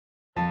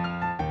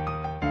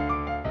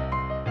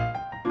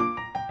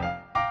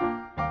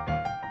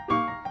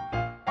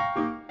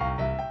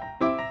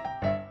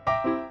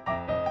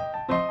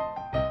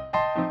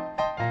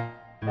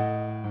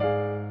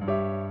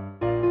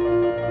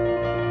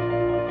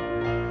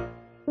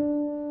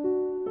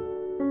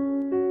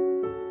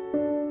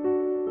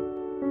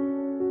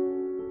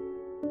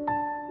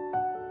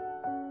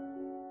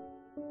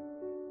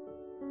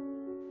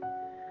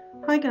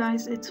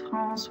guys, it's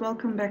France.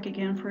 Welcome back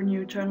again for a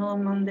new Journal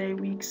on Monday,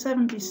 week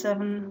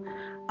 77.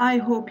 I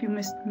hope you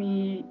missed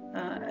me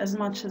as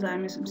much as I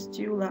missed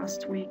you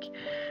last week.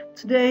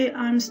 Today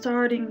I'm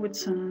starting with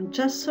some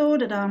gesso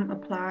that I'm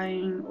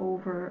applying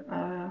over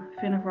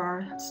a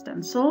Finnevar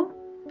stencil.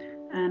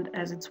 And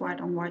as it's white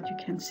on white, you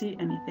can't see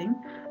anything.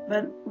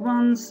 But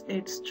once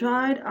it's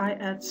dried, I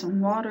add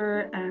some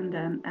water and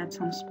then add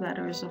some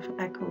splatters of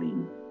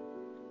acrylic.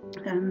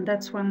 And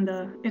that's when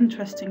the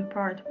interesting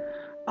part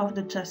of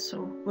the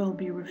gesso will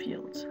be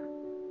revealed.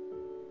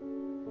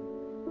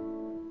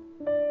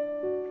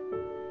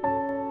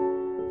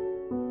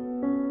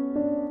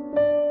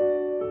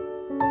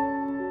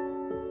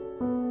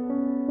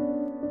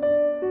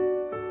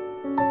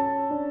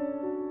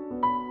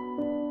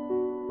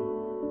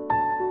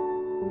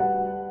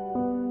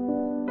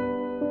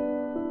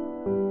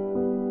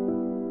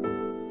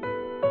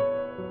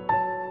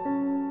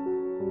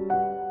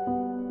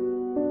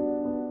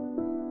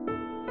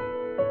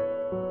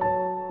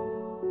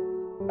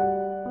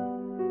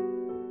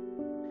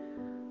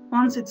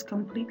 Once it's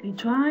completely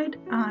dried,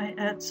 I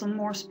add some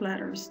more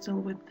splatters, still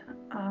with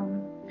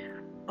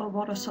a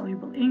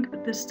water-soluble ink,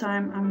 but this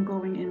time I'm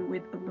going in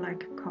with a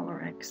black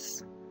Color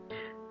X.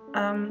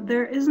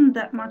 There isn't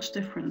that much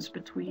difference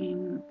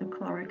between the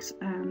Color X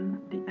and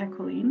the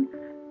acrylic.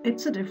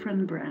 It's a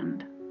different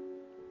brand.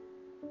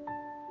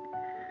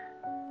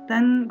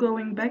 Then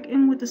going back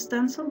in with the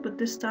stencil, but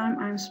this time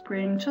I'm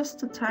spraying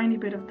just a tiny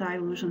bit of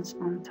dilutions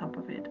on top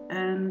of it.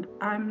 And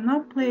I'm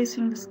not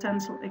placing the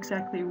stencil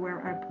exactly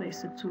where I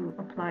placed it to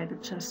apply the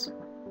gesso.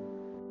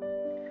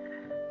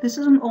 This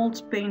is an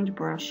old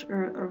paintbrush,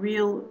 or a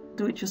real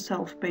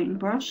do-it-yourself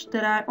paintbrush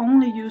that I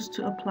only use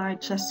to apply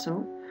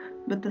gesso.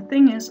 But the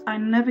thing is, I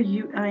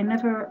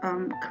never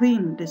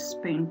clean this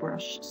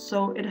paintbrush,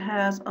 so it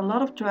has a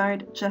lot of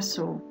dried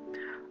gesso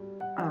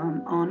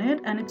on it,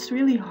 and it's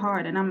really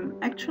hard, and I'm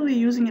actually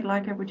using it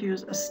like I would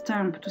use a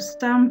stamp to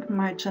stamp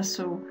my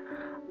gesso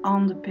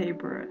on the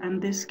paper, and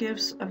this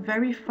gives a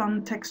very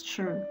fun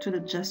texture to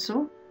the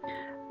gesso,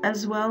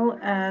 as well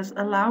as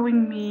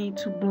allowing me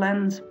to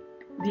blend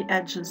the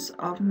edges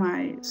of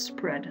my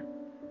spread.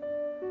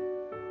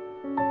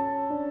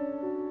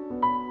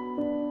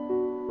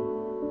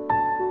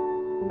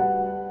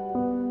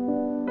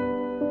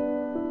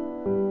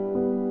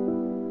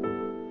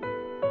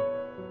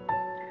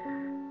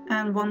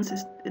 And once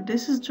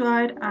this is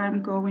dried,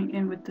 I'm going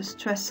in with the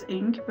Stress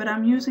ink, but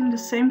I'm using the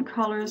same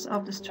colors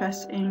of the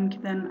Stress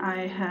ink than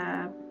I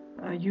have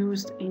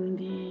used in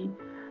the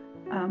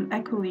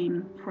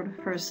acrylic for the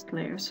first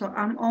layer. So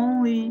I'm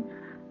only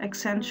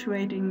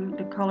accentuating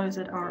the colors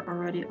that are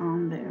already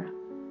on there.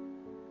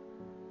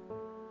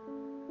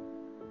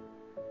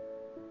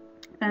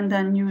 And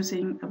then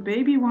using a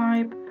baby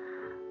wipe,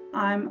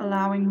 I'm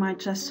allowing my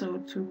gesso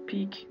to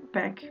peek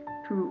back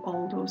through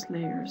all those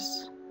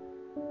layers.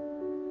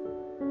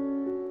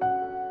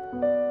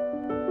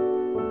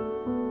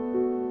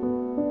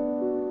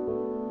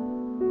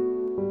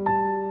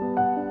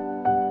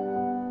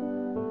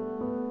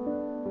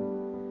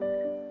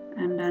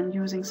 And then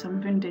using some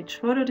vintage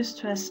photo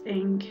distress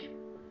ink,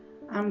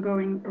 I'm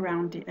going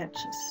around the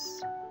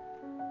edges.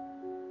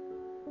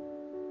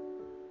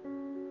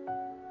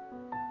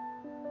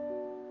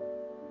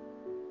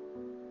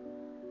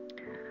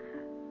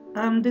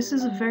 This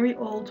is a very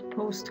old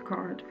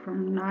postcard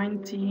from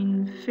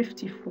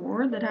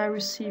 1954 that I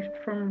received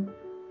from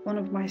one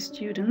of my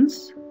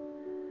students.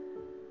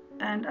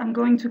 And I'm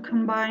going to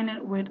combine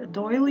it with a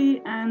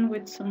doily and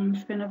with some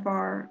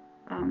Finnevar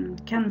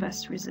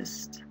canvas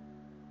resist.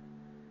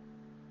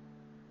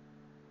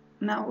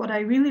 Now, what I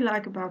really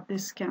like about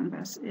this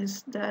canvas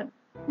is that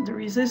the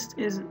resist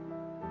is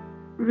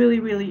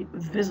really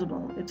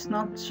visible. It's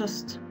not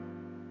just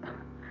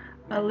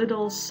a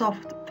little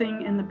soft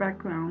thing in the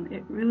background.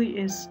 It really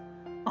is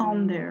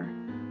on there.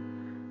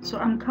 So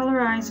I'm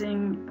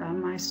colorizing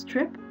my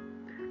strip.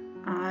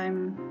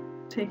 I'm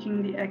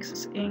taking the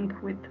excess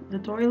ink with the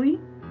doily.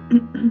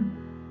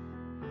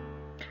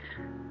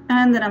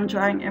 And then I'm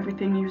drying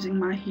everything using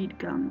my heat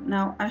gun.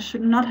 Now, I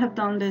should not have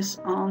done this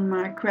on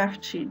my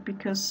craft sheet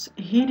because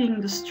heating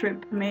the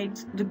strip made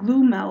the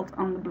glue melt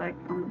on the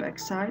back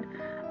side,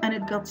 and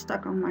it got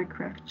stuck on my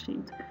craft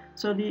sheet.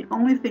 So the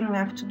only thing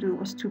left to do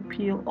was to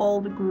peel all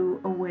the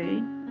glue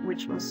away,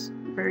 which was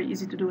very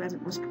easy to do as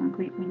it was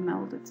completely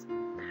melted.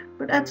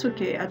 But that's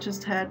okay, I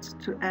just had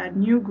to add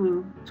new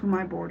glue to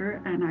my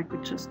border and I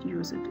could just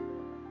use it.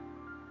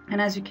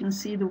 And as you can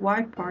see, the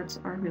white parts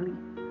are really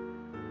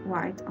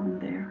white on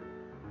there.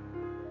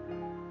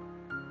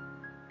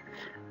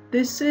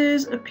 This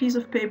is a piece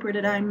of paper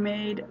that I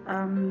made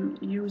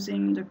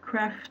using the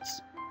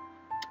craft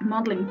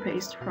modeling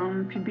paste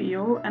from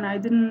Pibio, and I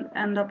didn't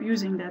end up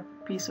using that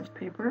piece of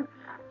paper,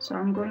 so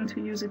I'm going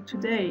to use it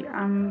today.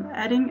 I'm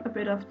adding a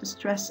bit of the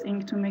Stress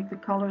ink to make the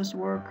colors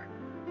work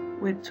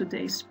with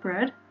today's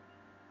spread,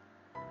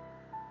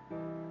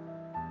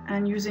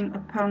 and using a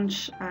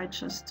punch I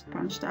just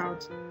punched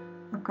out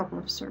a couple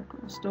of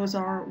circles. Those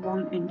are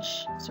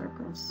 1-inch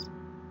circles.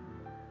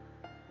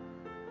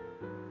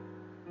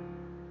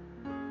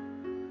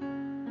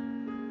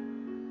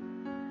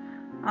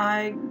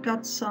 I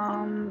got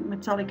some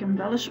metallic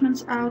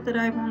embellishments out that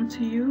I want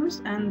to use,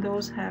 and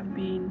those have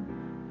been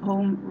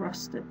home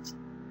rusted.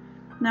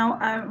 Now,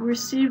 I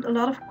received a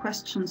lot of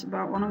questions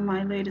about one of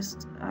my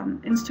latest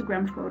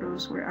Instagram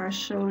photos where I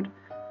showed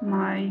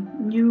my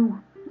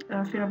new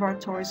Finn of Art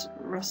toys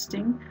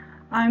rusting.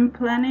 I'm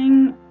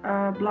planning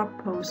a blog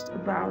post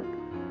about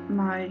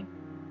my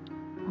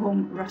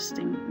home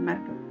rusting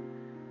method.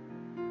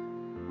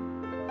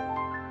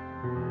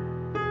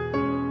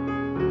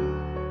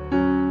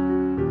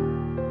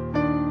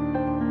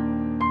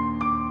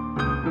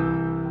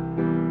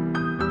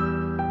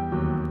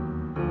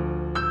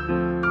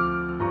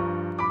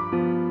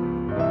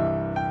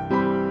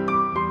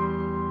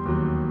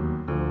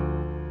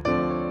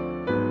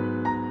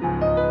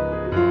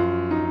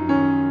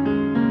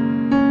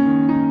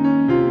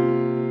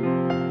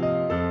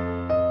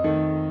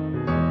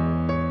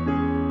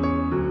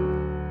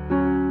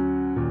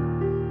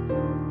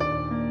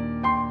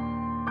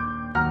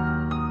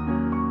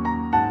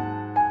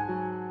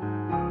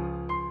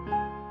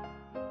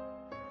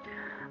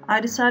 I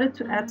decided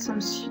to add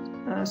some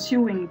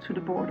sewing to the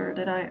border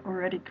that I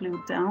already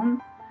glued down,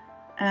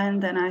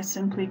 and then I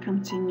simply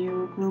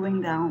continue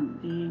gluing down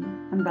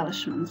the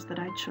embellishments that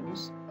I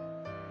chose.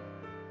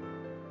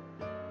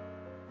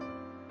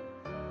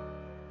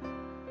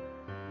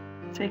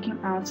 Taking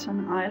out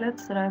some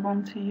eyelets that I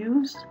want to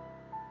use.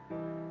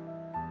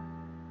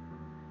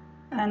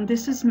 And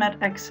this is matte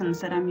accents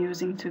that I'm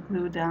using to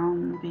glue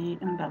down the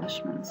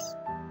embellishments.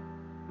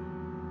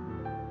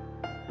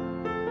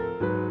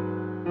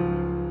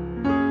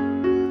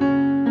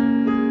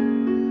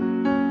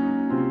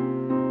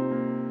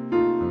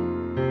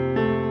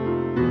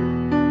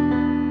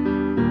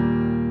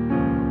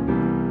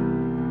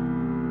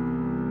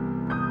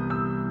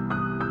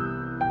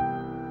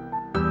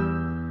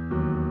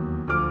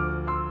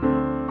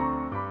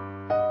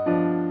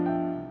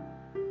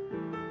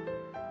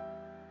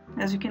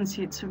 As you can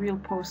see, it's a real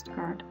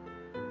postcard,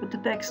 but the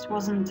text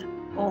wasn't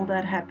all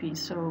that happy,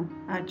 so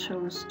I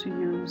chose to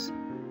use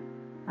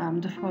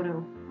the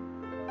photo.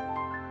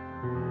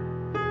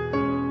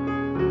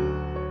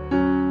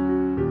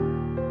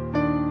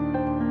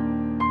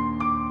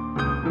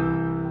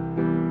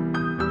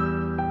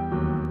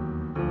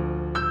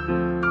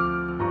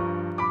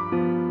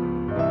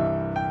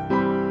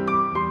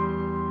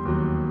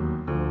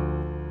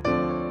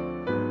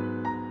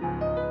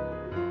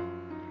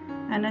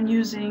 And then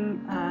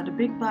using the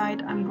big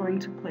bite, I'm going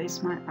to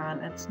place my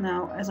eyelets.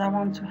 Now, as I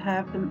want to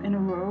have them in a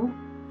row,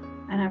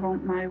 and I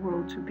want my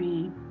row to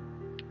be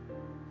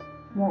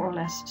more or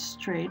less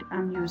straight,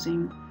 I'm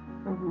using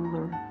a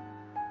ruler.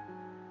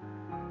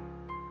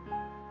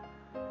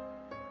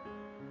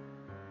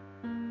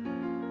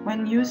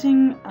 When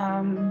using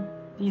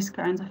these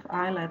kinds of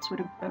eyelets with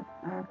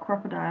a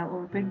crocodile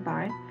or a big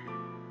bite,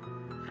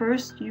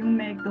 first you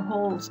make the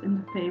holes in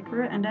the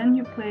paper and then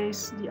you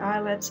place the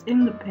eyelets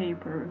in the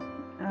paper.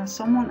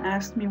 Someone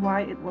asked me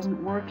why it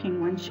wasn't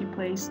working when she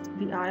placed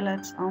the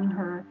eyelets on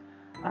her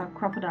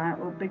crocodile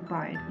or big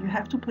bite. You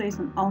have to place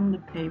them on the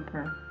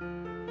paper.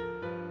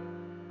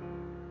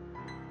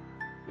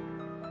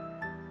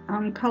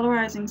 I'm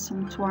colorizing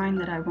some twine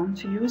that I want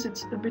to use.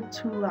 It's a bit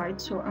too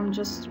light, so I'm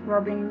just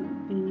rubbing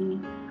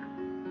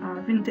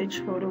the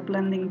vintage photo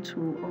blending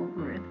tool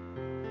over it.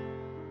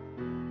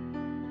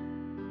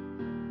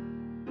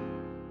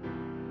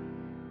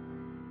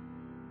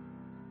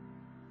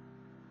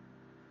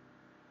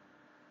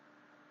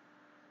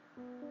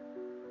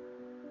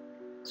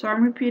 So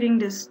I'm repeating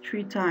this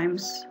 3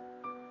 times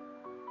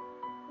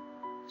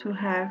to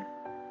have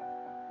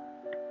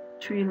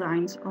 3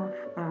 lines of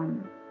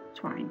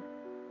twine.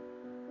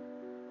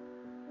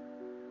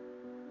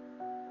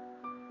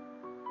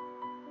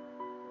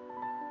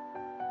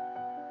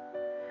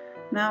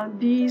 Now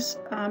these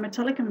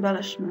metallic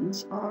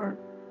embellishments are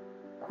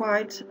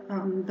quite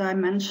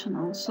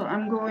dimensional, so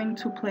I'm going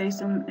to place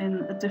them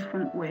in a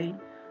different way.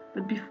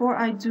 But before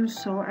I do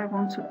so, I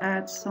want to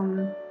add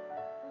some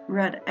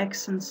red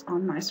accents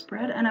on my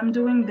spread, and I'm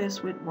doing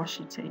this with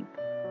washi tape.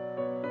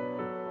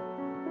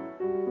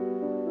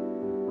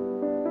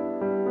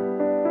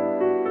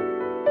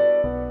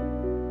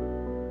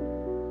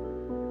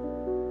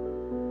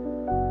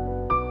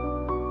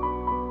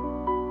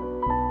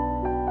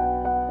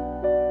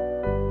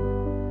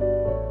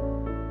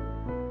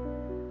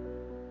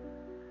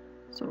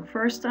 So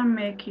first I'm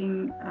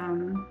making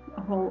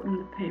a hole in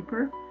the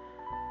paper,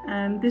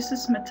 and this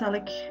is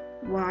metallic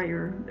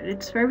wire.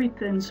 It's very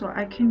thin, so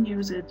I can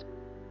use it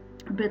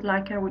a bit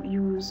like I would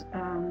use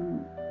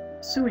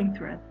sewing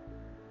thread.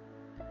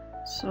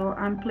 So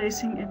I'm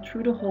placing it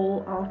through the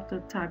hole of the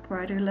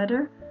typewriter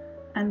letter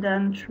and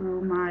then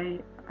through my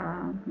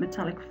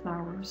metallic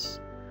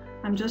flowers.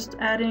 I'm just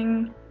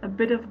adding a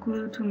bit of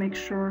glue to make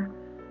sure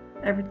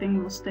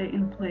everything will stay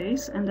in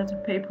place and that the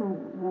paper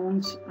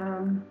won't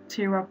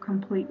tear up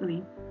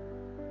completely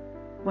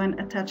when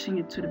attaching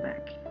it to the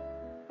back.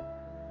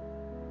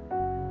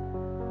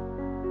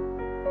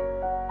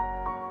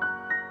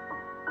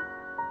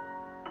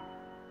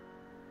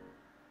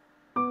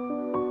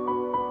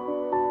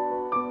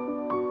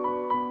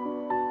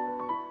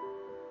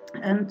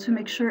 And to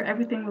make sure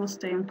everything will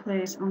stay in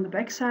place on the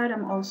back side,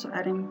 I'm also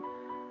adding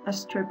a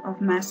strip of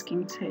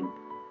masking tape.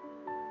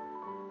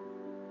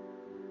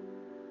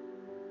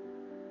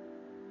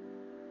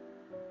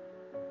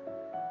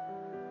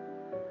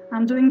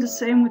 I'm doing the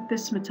same with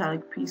this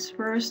metallic piece.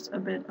 First, a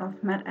bit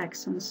of matte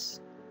accents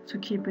to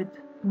keep it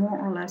more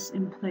or less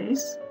in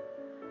place.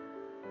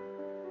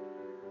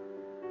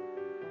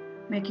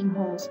 Making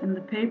holes in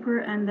the paper,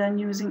 and then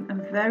using a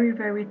very,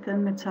 very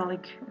thin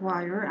metallic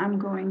wire, I'm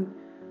going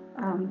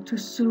to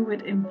sew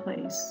it in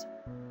place.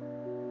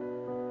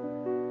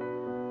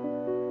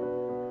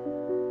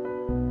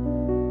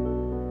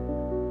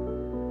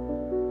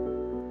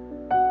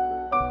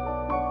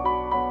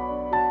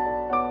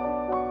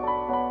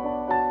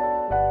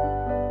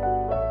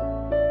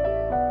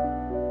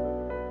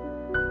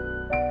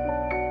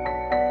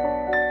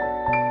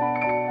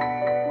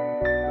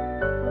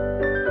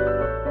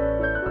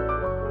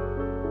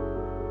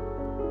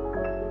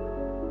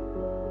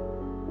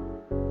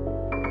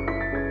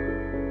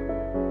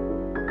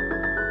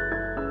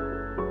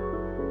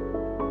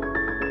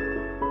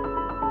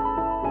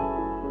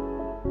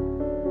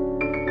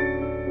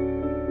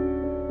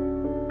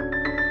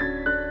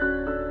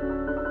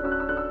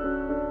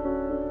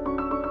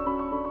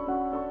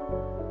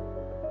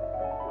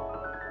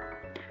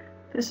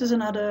 This is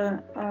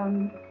another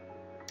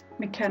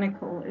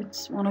mechanical.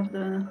 It's one of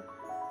the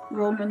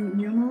Roman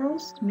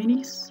numerals,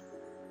 minis.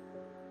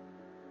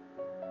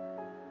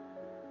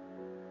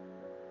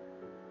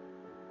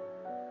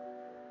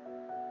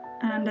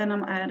 And then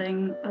I'm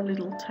adding a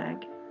little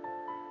tag.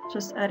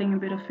 Just adding a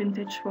bit of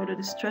vintage photo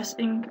distress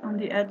ink on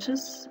the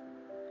edges.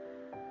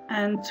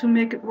 And to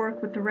make it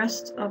work with the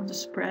rest of the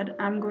spread,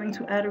 I'm going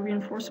to add a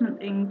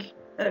reinforcement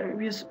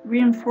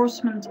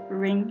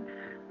ring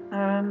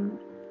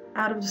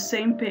out of the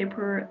same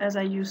paper as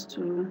I used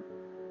to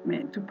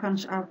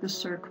punch out the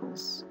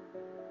circles.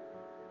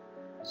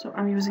 So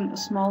I'm using a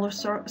smaller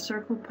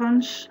circle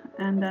punch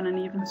and then an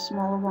even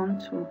smaller one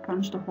to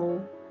punch the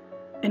hole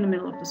in the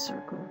middle of the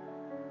circle.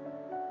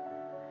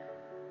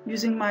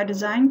 Using my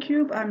design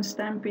cube, I'm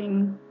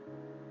stamping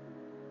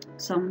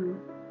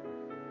some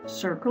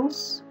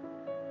circles.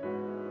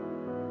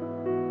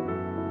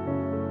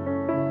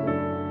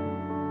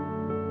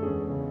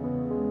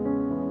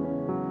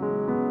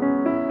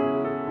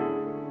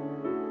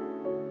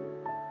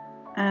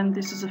 And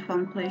this is a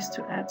fun place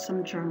to add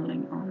some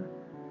journaling on.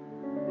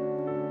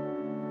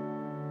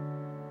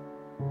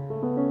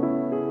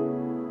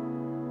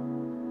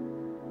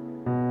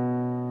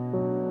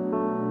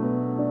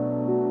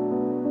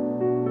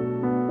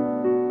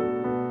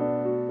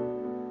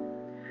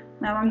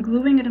 Now I'm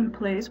gluing it in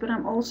place, but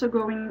I'm also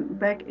going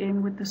back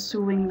in with the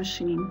sewing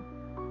machine.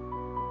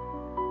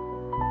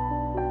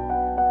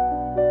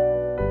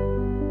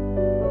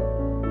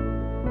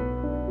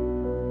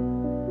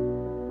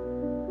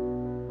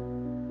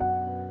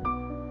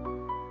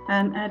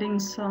 And adding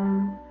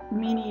some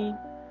mini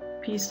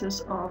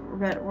pieces of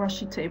red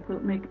washi tape will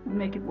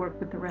make it work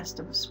with the rest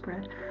of the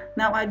spread.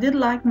 Now I did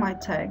like my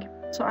tag,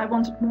 so I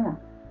wanted more.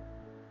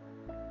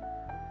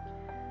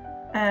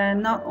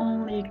 And not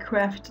only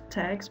craft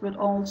tags, but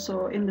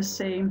also in the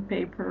same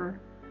paper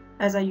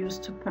as I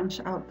used to punch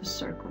out the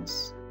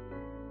circles.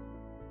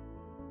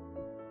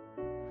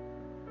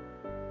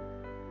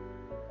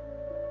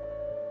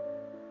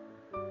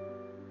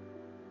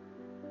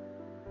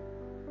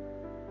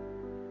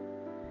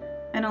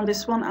 And on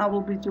this one I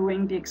will be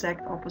doing the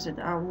exact opposite.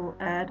 I will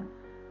add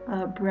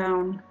a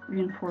brown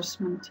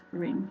reinforcement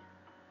ring.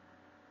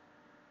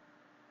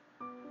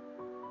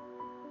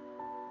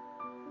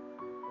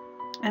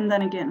 And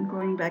then again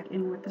going back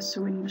in with the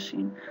sewing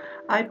machine.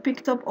 I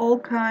picked up all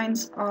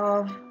kinds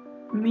of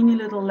mini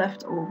little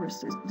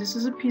leftovers. This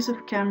is a piece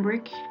of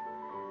cambric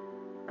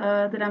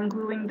that I'm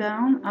gluing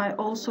down. I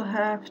also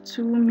have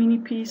two mini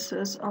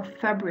pieces of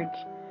fabric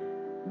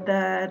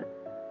that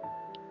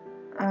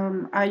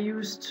I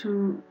use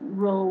to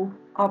roll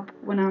up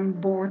when I'm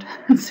bored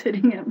and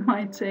sitting at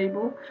my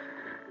table.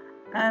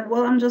 And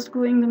well, I'm just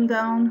gluing them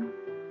down,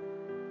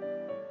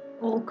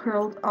 all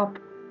curled up.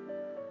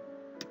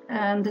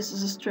 And this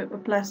is a strip,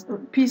 a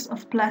piece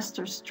of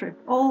plaster strip.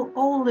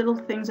 All little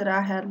things that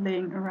I had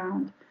laying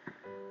around.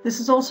 This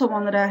is also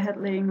one that I had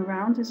laying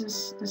around. This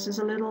is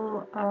a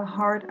little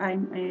heart I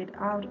made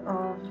out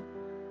of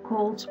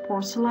cold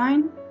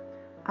porcelain.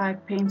 I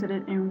painted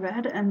it in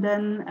red and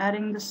then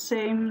adding the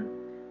same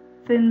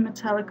thin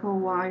metallical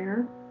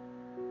wire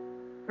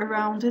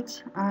around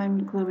it,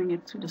 I'm gluing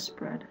it to the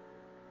spread.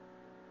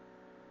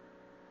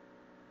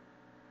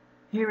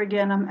 Here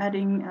again I'm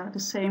adding the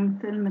same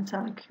thin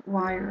metallic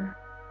wire.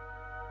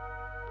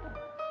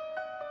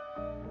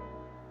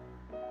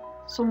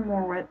 Some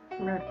more red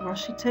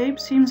washi tape.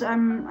 Seems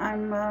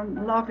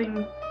I'm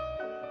loving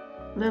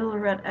little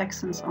red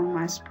accents on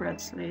my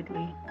spreads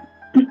lately.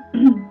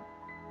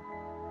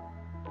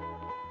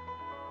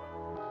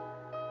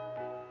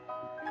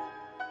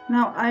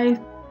 Now I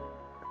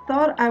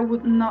thought I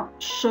would not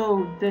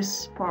show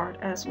this part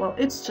as well.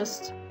 It's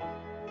just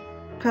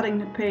cutting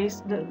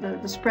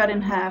the spread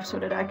in half so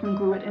that I can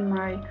glue it in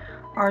my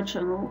art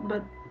journal,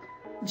 but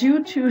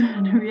due to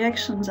the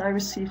reactions I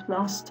received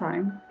last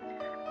time,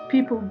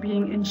 people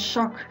being in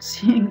shock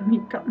seeing me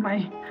cut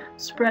my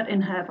spread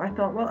in half, I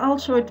thought, well, I'll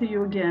show it to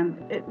you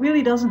again. It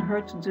really doesn't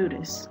hurt to do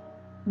this.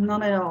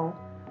 None at all.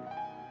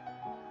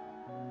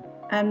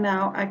 And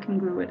now I can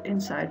glue it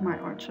inside my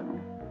art journal.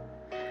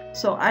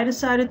 So I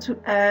decided to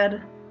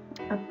add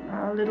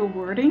a little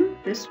wording.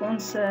 This one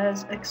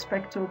says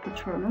Expecto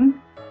patronum.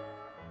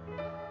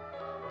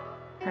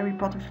 Harry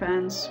Potter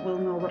fans will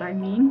know what I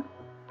mean.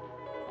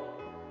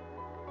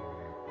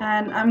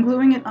 And I'm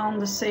gluing it on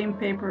the same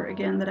paper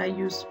again that I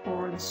used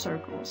for the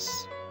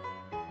circles.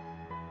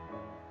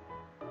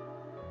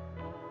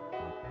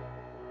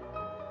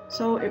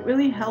 So it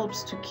really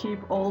helps to keep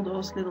all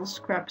those little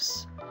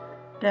scraps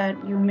that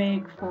you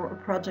make for a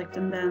project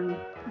and then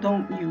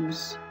don't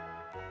use.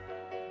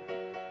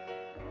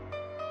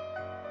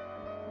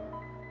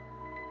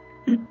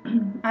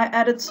 I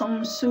added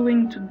some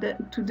sewing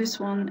to this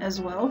one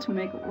as well to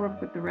make it work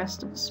with the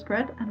rest of the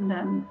spread, and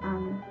then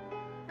I'm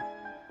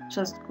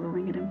just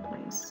gluing it in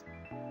place.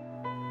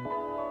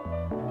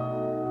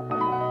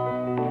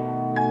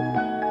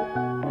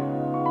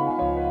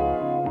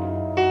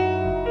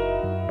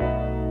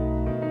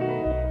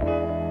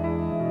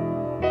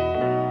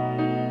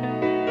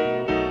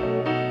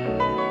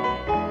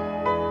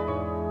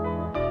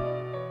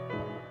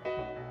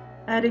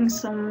 Adding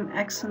some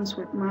accents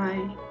with my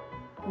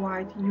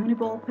white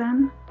uniball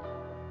pen.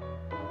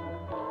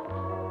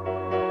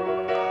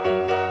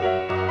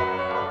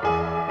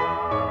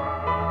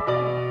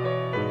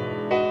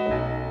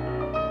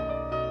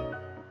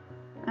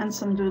 And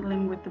some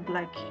doodling with the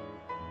black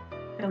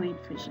Elite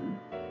Vision.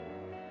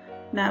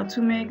 Now,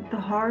 to make the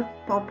heart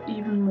pop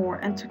even more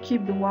and to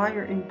keep the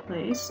wire in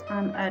place,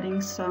 I'm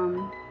adding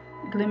some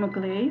glimmer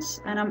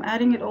glaze, and I'm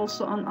adding it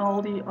also on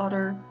all the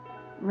other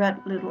red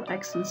little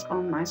accents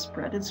on my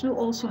spread. It will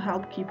also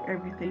help keep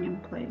everything in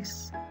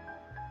place.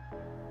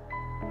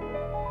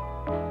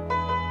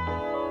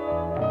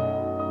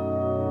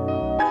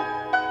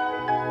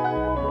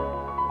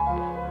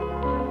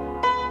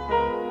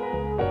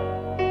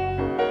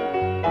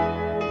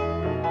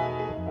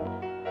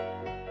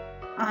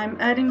 I'm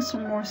adding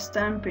some more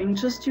stamping,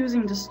 just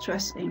using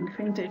distress ink,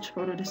 vintage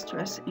photo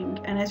distress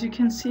ink. And as you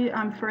can see,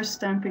 I'm first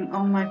stamping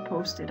on my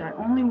post-it. I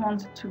only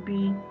want it to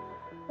be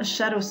a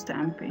shadow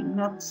stamping,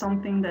 not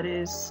something that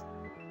is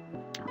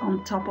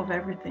on top of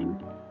everything.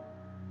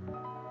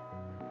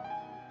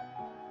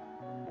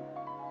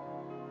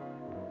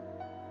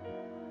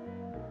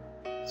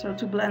 So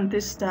to blend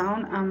this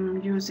down,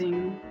 I'm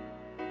using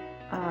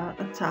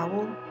a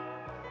towel,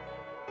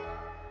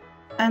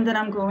 and then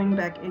I'm going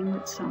back in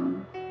with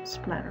some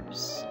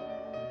splatters.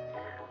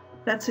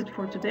 That's it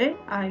for today.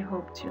 I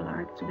hope you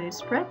liked today's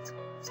spread.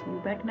 See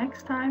you back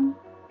next time.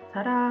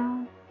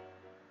 Ta-da!